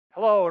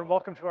Hello and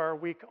welcome to our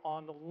week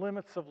on the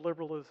limits of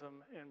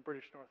liberalism in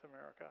British North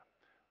America.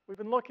 We've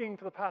been looking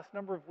for the past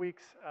number of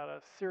weeks at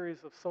a series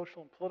of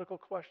social and political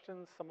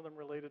questions, some of them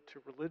related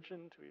to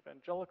religion, to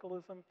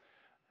evangelicalism,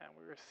 and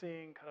we were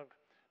seeing kind of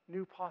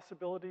new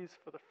possibilities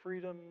for the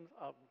freedoms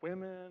of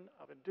women,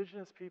 of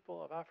indigenous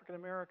people, of African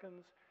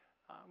Americans.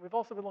 We've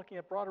also been looking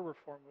at broader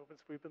reform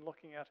movements. We've been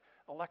looking at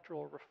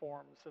electoral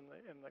reforms in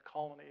the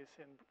colonies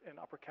in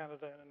Upper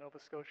Canada and in Nova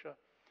Scotia.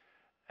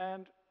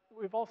 And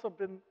we've also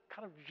been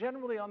kind of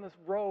generally on this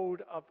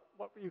road of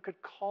what you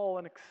could call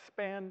an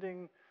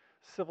expanding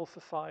civil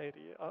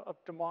society, of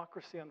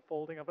democracy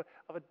unfolding, of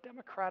a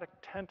democratic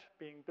tent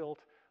being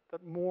built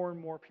that more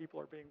and more people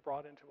are being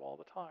brought into all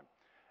the time.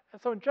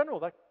 And so in general,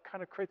 that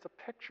kind of creates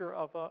a picture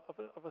of a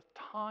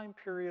time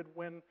period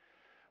when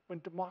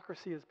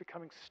democracy is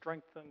becoming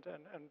strengthened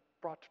and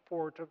brought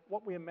forward to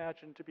what we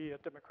imagine to be a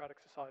democratic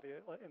society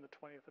in the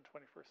 20th and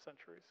 21st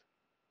centuries.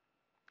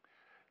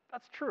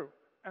 That's true.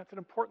 And it's an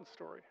important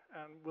story,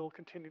 and we'll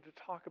continue to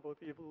talk about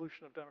the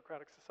evolution of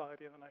democratic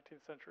society in the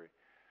 19th century.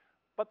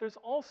 But there's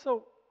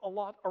also a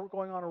lot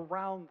going on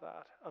around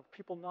that, of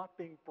people not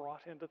being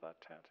brought into that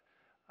tent.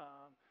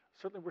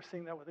 Certainly we're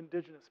seeing that with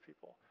indigenous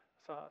people.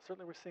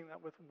 Certainly we're seeing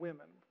that with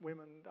women.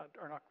 Women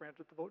are not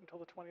granted the vote until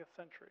the 20th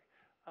century.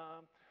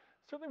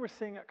 Certainly we're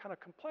seeing a kind of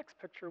complex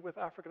picture with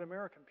African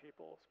American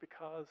peoples,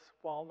 because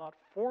while not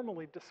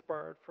formally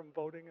disbarred from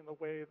voting in the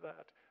way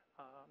that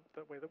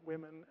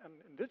women and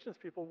indigenous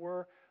people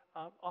were,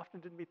 often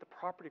didn't meet the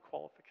property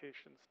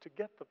qualifications to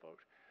get the vote.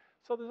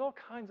 So there's all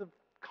kinds of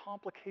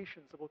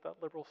complications about that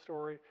liberal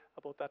story,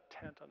 about that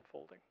tent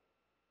unfolding.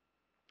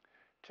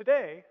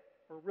 Today,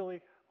 we're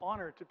really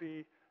honored to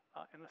be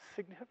in a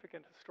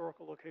significant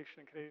historical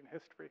location in Canadian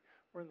history.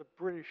 We're in the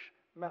British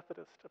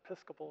Methodist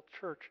Episcopal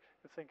Church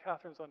in St.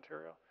 Catharines,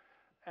 Ontario.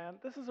 And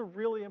this is a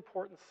really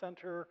important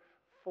center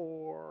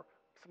for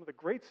some of the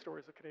great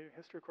stories of Canadian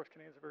history. Of course,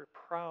 Canadians are very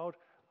proud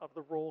of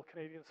the role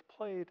Canadians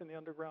played in the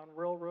Underground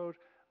Railroad,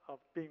 of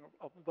being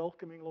a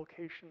welcoming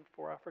location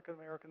for African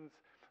Americans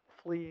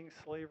fleeing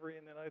slavery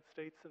in the United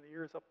States in the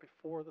years up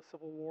before the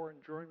Civil War and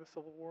during the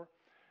Civil War.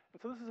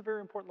 And so this is a very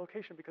important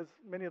location because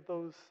many of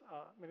those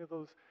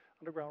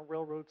Underground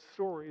Railroad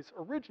stories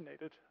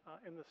originated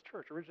in this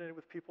church, originated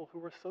with people who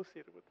were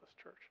associated with this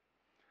church.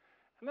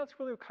 And that's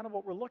really kind of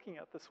what we're looking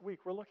at this week.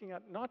 We're looking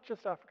at not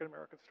just African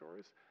American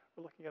stories,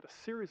 we're looking at a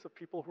series of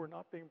people who are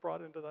not being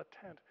brought into that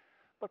tent,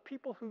 but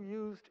people who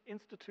used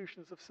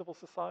institutions of civil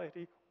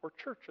society or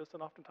churches,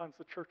 and oftentimes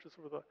the churches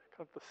were the kind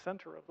of the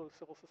center of those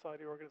civil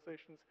society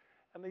organizations,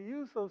 and they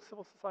used those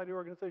civil society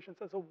organizations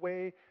as a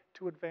way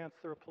to advance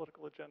their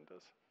political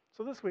agendas.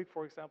 So this week,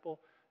 for example,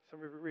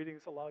 some of your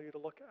readings allow you to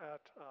look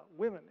at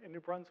women in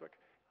New Brunswick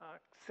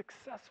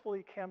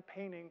successfully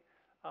campaigning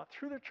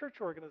through their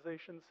church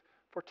organizations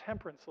for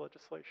temperance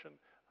legislation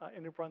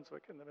in New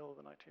Brunswick in the middle of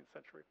the 19th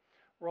century.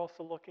 We're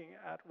also looking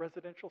at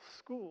residential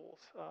schools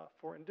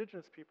for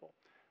indigenous people.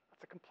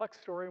 That's a complex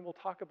story, and we'll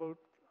talk about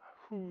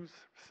whose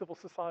civil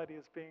society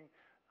is being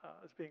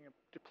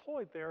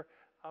deployed there.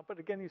 But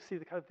again, you see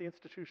the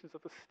institutions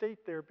of the state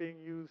there being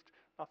used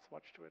not so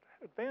much to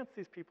advance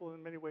these people,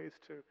 in many ways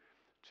to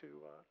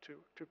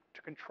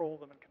control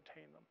them and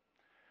contain them.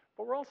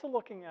 But we're also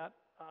looking at,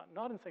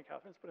 not in St.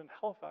 Catharines, but in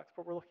Halifax,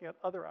 but we're looking at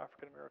other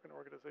African American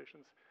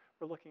organizations.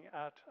 We're looking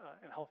at,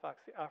 in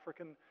Halifax, the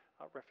African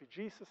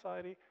Refugee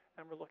Society,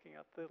 and we're looking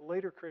at the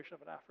later creation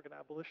of an African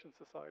Abolition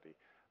Society.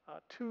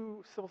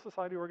 Two civil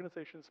society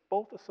organizations,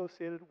 both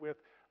associated with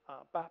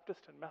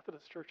Baptist and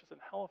Methodist churches in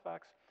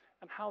Halifax,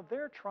 and how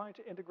they're trying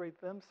to integrate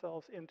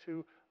themselves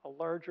into a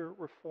larger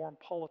reform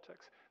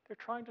politics. They're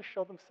trying to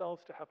show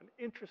themselves to have an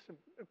interest in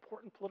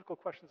important political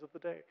questions of the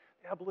day.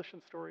 The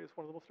abolition story is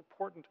one of the most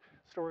important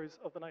stories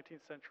of the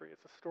 19th century.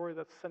 It's a story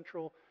that's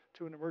central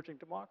to an emerging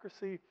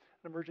democracy,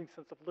 an emerging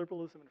sense of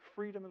liberalism and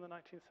freedom in the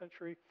 19th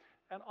century,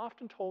 and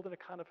often told in a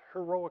kind of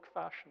heroic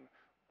fashion,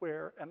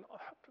 where, and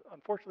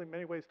unfortunately in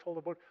many ways told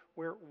about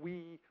where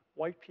we,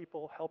 white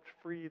people, helped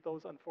free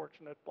those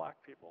unfortunate black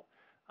people.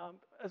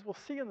 As we'll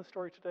see in the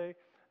story today,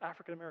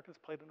 African Americans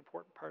played an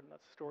important part in that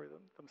story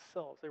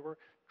themselves. They were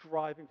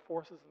driving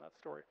forces in that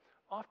story,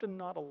 often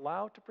not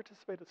allowed to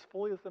participate as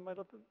fully as they might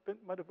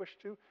have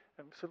wished to,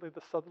 and certainly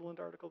the Sutherland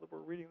article that we're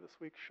reading this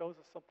week shows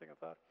us something of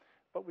that.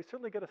 But we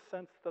certainly get a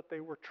sense that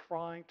they were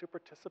trying to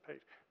participate.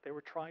 They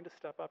were trying to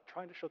step up,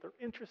 trying to show their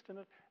interest in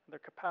it and their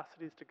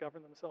capacities to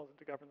govern themselves and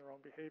to govern their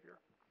own behavior.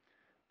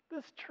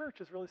 This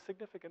church is really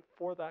significant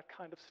for that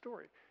kind of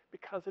story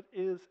because it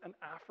is an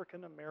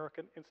African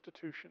American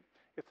institution.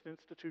 It's an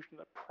institution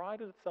that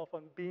prided itself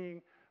on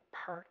being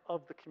part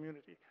of the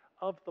community,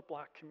 of the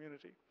black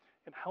community.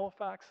 In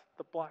Halifax,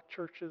 the black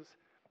churches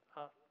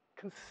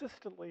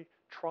consistently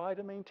try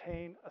to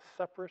maintain a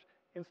separate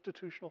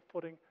institutional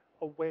footing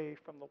away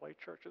from the white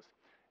churches.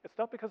 It's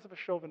not because of a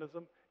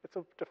chauvinism, it's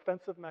a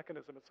defensive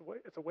mechanism.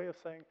 It's a way of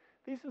saying,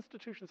 these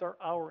institutions are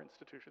our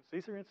institutions.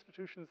 These are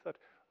institutions that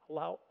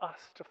allow us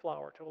to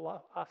flower, to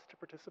allow us to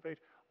participate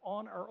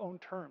on our own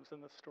terms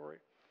in this story.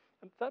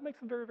 And that makes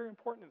them very, very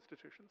important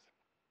institutions.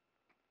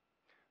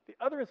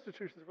 The other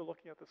institutions we're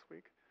looking at this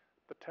week,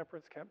 the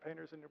temperance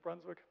campaigners in New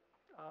Brunswick,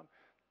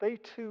 they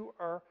too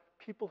are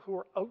people who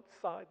are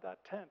outside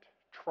that tent,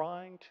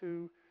 trying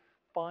to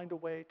find a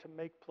way to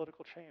make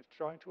political change,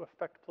 trying to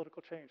affect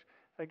political change.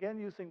 And again,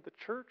 using the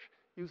church,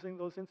 using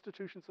those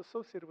institutions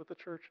associated with the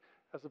church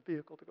as a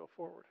vehicle to go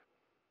forward.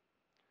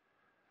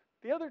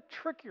 The other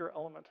trickier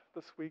element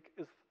this week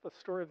is the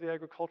story of the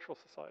agricultural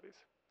societies.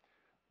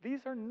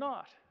 These are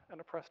not an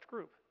oppressed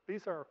group.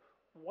 These are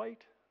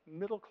white,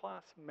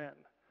 middle-class men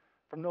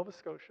from Nova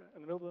Scotia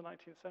in the middle of the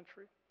 19th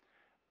century.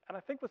 And I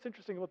think what's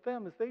interesting about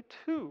them is they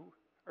too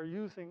are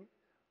using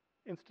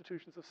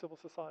institutions of civil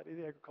society,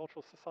 the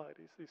agricultural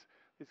societies,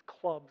 these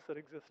clubs that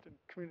exist in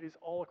communities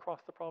all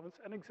across the province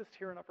and exist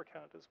here in Upper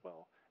Canada as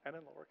well, and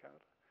in Lower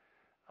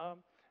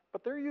Canada.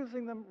 But they're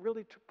using them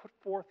really to put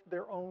forth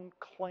their own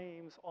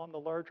claims on the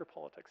larger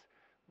politics.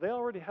 They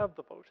already have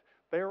the vote.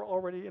 They are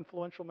already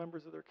influential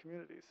members of their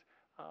communities.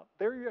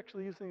 They're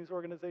actually using these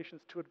organizations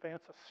to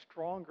advance a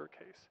stronger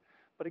case.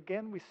 But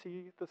again, we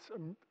see this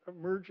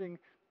emerging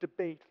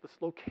debate, this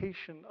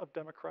location of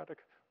democratic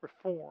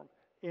reform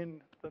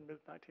in the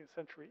mid-19th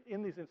century,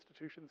 in these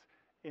institutions,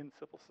 in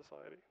civil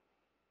society.